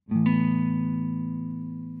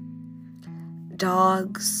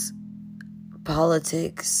dogs,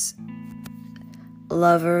 politics,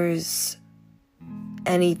 lovers,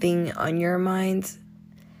 anything on your mind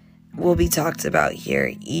will be talked about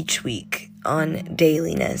here each week on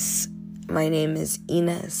Dailiness. My name is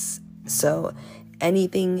Ines, so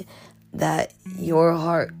anything that your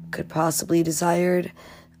heart could possibly desired,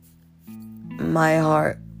 my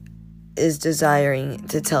heart is desiring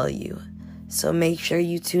to tell you. So make sure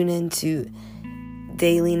you tune in to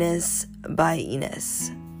Dailiness by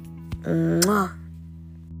Ines. Mwah.